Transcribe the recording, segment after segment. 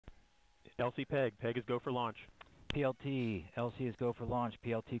LC Peg. Peg is go for launch. PLT. LC is go for launch.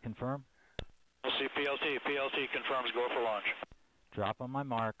 PLT confirm. LC, PLT. PLT confirms go for launch. Drop on my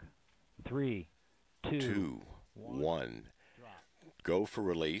mark. 3, 2, 1. Drop. Go for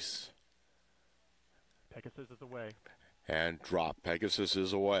release. Pegasus is away. And drop. Pegasus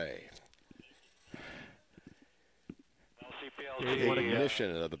is away. LC, PLT.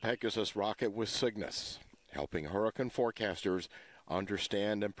 Ignition of the Pegasus rocket with Cygnus, helping hurricane forecasters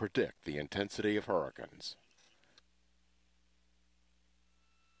understand and predict the intensity of hurricanes.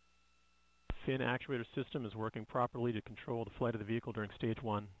 Fin actuator system is working properly to control the flight of the vehicle during stage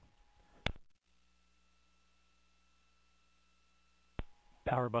 1.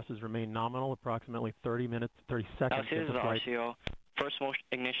 Power buses remain nominal, approximately 30 seconds into flight. RCO. First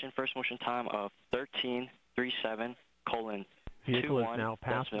motion time of 13:37:2. Vehicle is now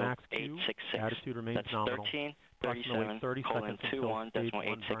past max Q. Attitude remains nominal. Approximately 30 seconds until stage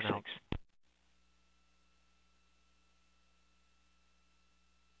 1 burnout.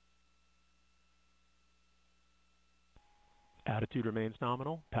 Attitude remains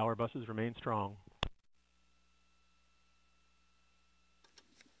nominal. Power buses remain strong.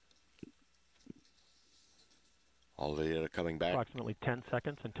 All data coming back. Approximately 10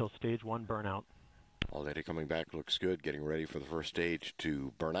 seconds until stage 1 burnout. All data coming back looks good. Getting ready for the first stage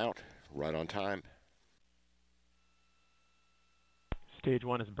to burn out. Right on time. Stage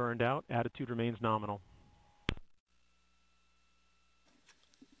 1 is burned out. Attitude remains nominal.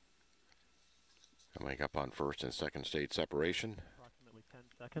 Coming up on first and second stage separation. Approximately 10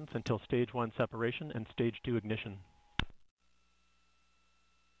 seconds until stage 1 separation and stage 2 ignition.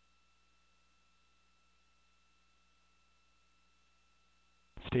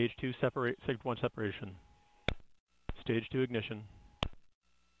 Stage 1 separation. Stage 2 ignition.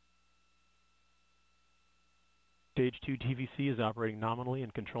 Stage 2 TVC is operating nominally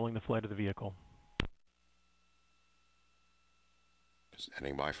and controlling the flight of the vehicle.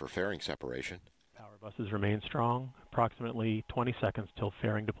 Standing by for fairing separation. Power buses remain strong. Approximately 20 seconds till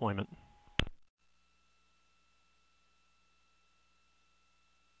fairing deployment.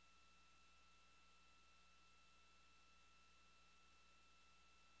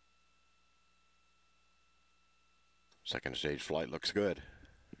 Second stage flight looks good.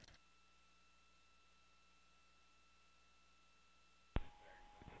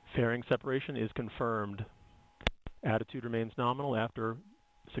 Fairing separation is confirmed. Attitude remains nominal after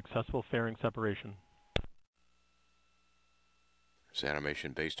successful fairing separation. This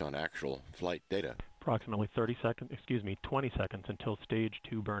animation based on actual flight data. Approximately 20 seconds until stage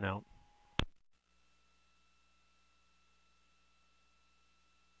 2 burnout.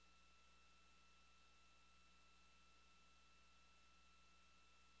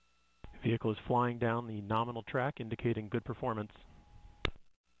 Vehicle is flying down the nominal track, indicating good performance.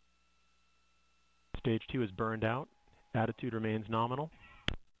 Stage 2 is burned out. Attitude remains nominal.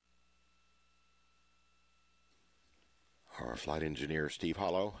 Our flight engineer, Steve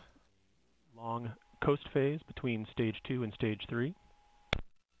Hollow. Long coast phase between stage 2 and stage 3.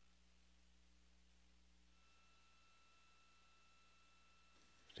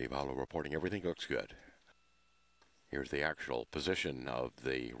 Steve Hollow reporting everything looks good. Here's the actual position of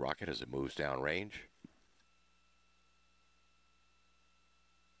the rocket as it moves downrange.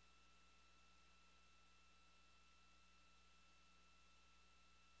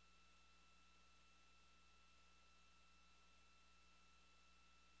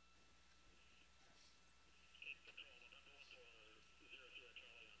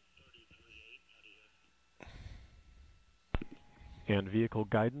 And vehicle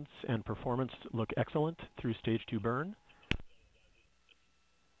guidance and performance look excellent through stage 2 burn.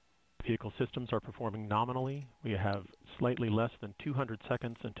 Vehicle systems are performing nominally. We have slightly less than 200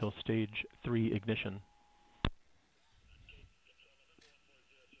 seconds until stage 3 ignition.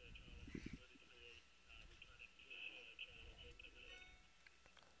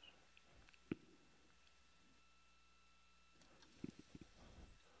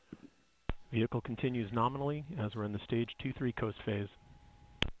 Vehicle continues nominally as we're in the stage 2-3 coast phase.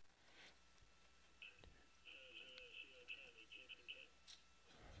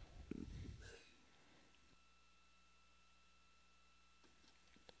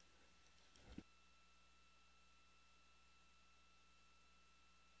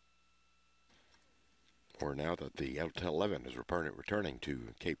 Or now that the L-11 is returning to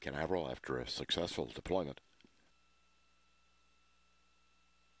Cape Canaveral after a successful deployment.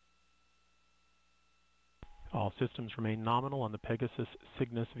 All systems remain nominal on the Pegasus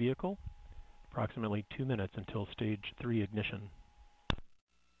Cygnus vehicle. Approximately 2 minutes until stage 3 ignition.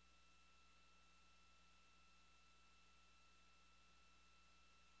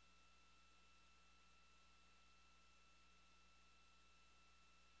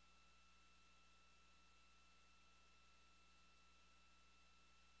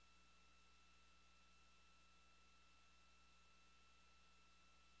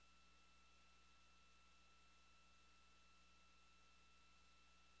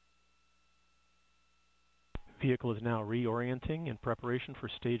 Vehicle is now reorienting in preparation for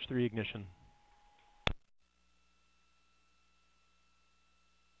stage 3 ignition.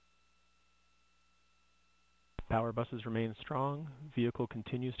 Power buses remain strong. Vehicle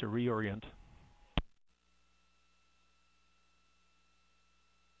continues to reorient.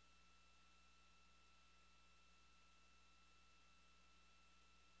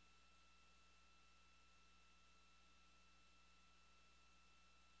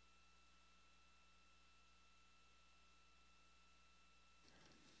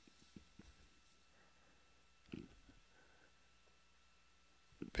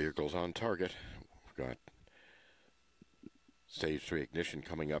 Vehicle's on target. We've got stage 3 ignition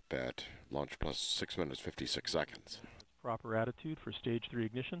coming up at launch plus 6 minutes 56 seconds. Proper attitude for stage 3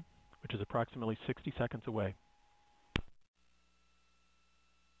 ignition, which is approximately 60 seconds away.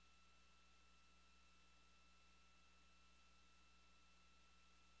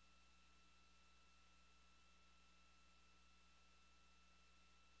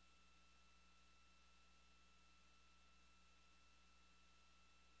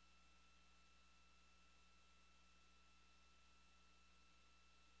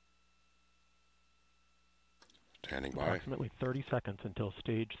 Standing by. Approximately 30 seconds until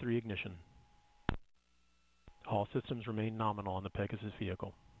stage 3 ignition. All systems remain nominal on the Pegasus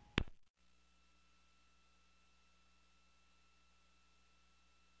vehicle.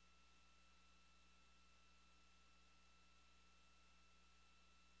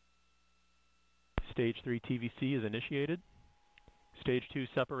 Stage 3 TVC is initiated. Stage 2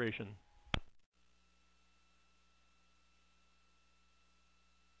 separation.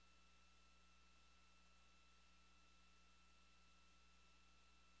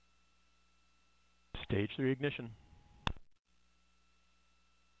 Stage 3 ignition.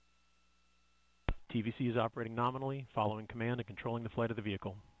 TVC is operating nominally, following command and controlling the flight of the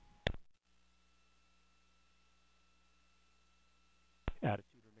vehicle. Attitude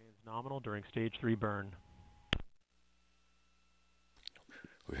remains nominal during stage 3 burn.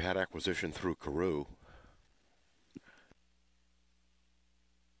 We've had acquisition through Karoo.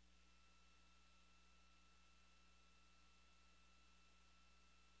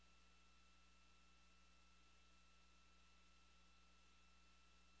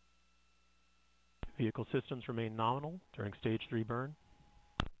 Vehicle systems remain nominal during stage 3 burn.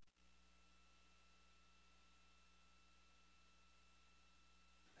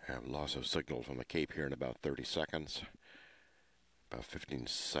 Have loss of signal from the Cape here in about 30 seconds. About 15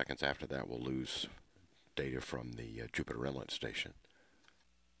 seconds after that, we'll lose data from the Jupiter Inlet Station.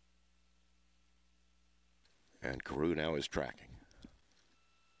 And Karoo now is tracking.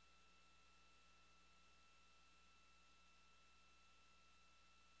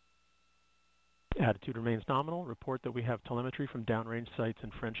 Attitude remains nominal. Report that we have telemetry from downrange sites in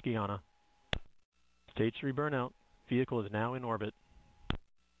French Guiana. Stage 3 burnout. Vehicle is now in orbit.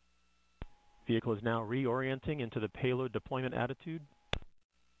 Vehicle is now reorienting into the payload deployment attitude.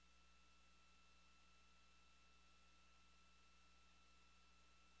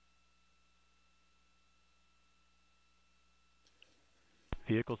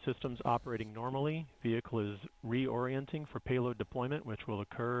 Vehicle systems operating normally. Vehicle is reorienting for payload deployment, which will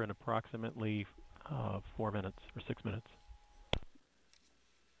occur in approximately 4 minutes or 6 minutes.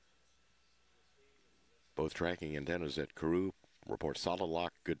 Both tracking antennas at Karoo report solid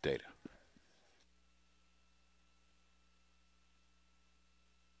lock, good data.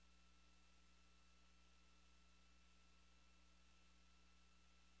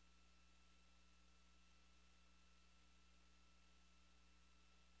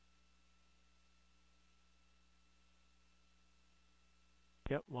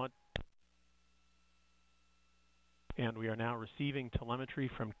 Yep, launch. And we are now receiving telemetry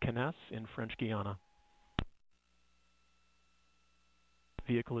from Canes in French Guiana.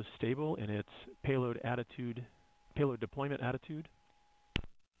 Vehicle is stable in its payload deployment attitude.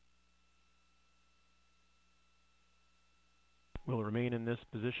 Will remain in this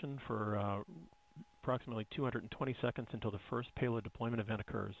position for approximately 220 seconds until the first payload deployment event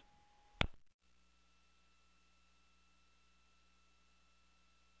occurs.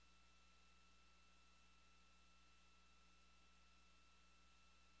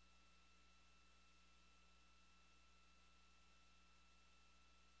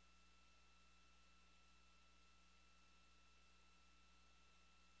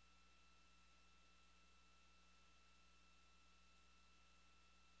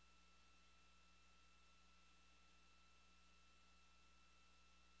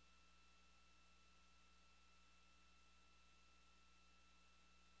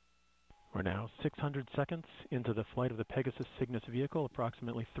 We're now 600 seconds into the flight of the Pegasus Cygnus vehicle,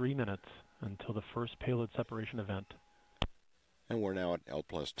 approximately 3 minutes until the first payload separation event. And we're now at L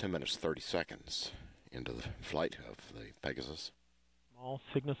plus 10 minutes 30 seconds into the flight of the Pegasus. Small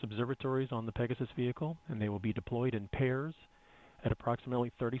Cygnus observatories on the Pegasus vehicle, and they will be deployed in pairs at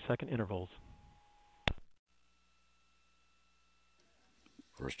approximately 30-second intervals.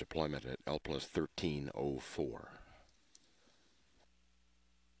 First deployment at L plus 1304.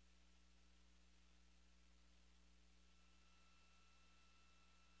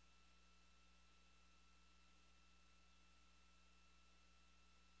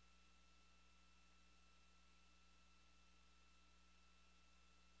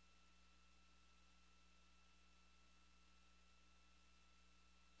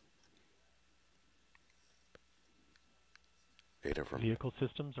 Data from vehicle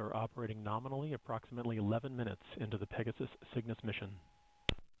systems are operating nominally approximately 11 minutes into the Pegasus Cygnus mission.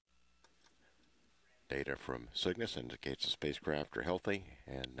 Data from Cygnus indicates the spacecraft are healthy,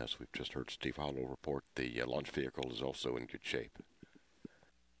 and as we've just heard Steve Hollow report, the launch vehicle is also in good shape.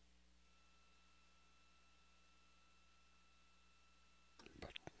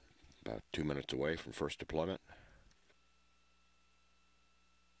 About 2 minutes away from first deployment.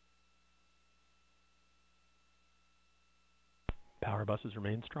 Power buses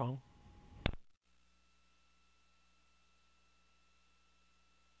remain strong.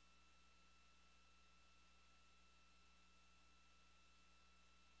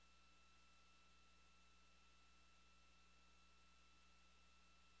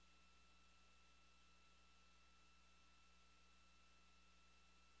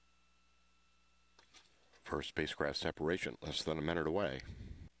 First spacecraft separation less than a minute away.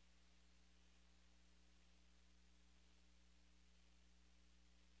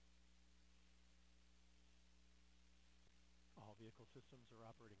 All vehicle systems are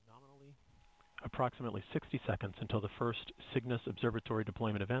operating nominally. Approximately 60 seconds until the first Cygnus observatory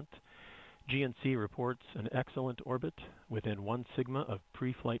deployment event. GNC reports an excellent orbit within 1 sigma of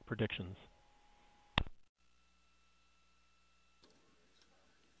pre-flight predictions.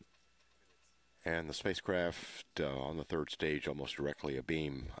 And the spacecraft on the third stage almost directly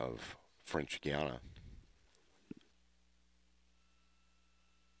abeam of French Guiana.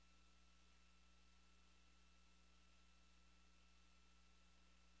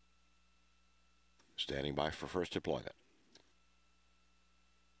 Standing by for first deployment.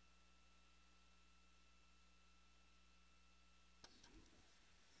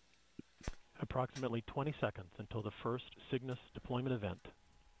 Approximately 20 seconds until the first Cygnus deployment event.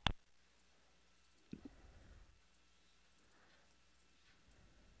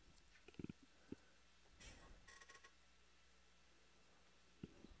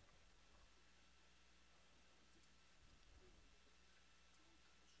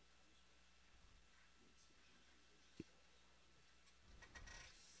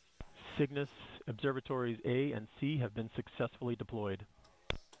 Cygnus observatories A and C have been successfully deployed.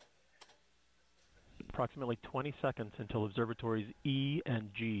 Approximately 20 seconds until observatories E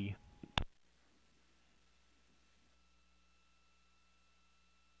and G.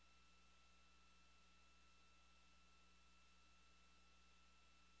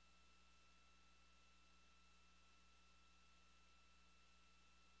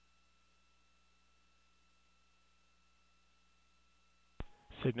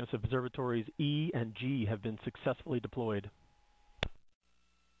 Cygnus observatories E and G have been successfully deployed.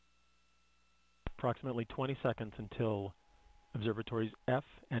 Approximately 20 seconds until observatories F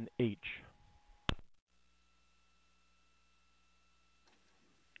and H.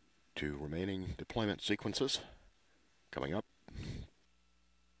 Two remaining deployment sequences coming up.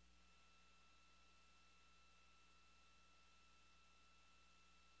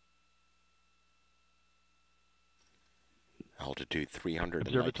 Altitude 319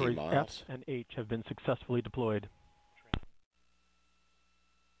 Observatories miles. F and H have been successfully deployed.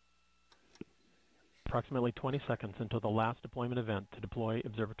 Approximately 20 seconds until the last deployment event to deploy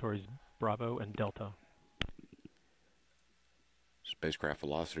observatories Bravo and Delta. Spacecraft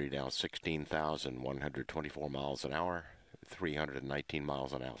velocity now 16,124 miles an hour, 319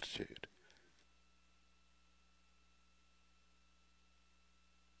 miles in altitude.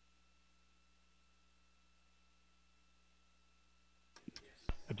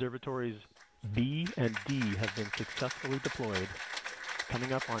 Observatories B and D have been successfully deployed.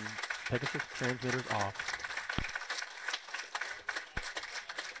 Coming up on Pegasus transmitters off.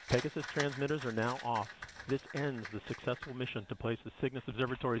 Pegasus transmitters are now off. This ends the successful mission to place the Cygnus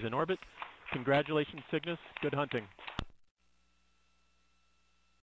observatories in orbit. Congratulations, Cygnus. Good hunting.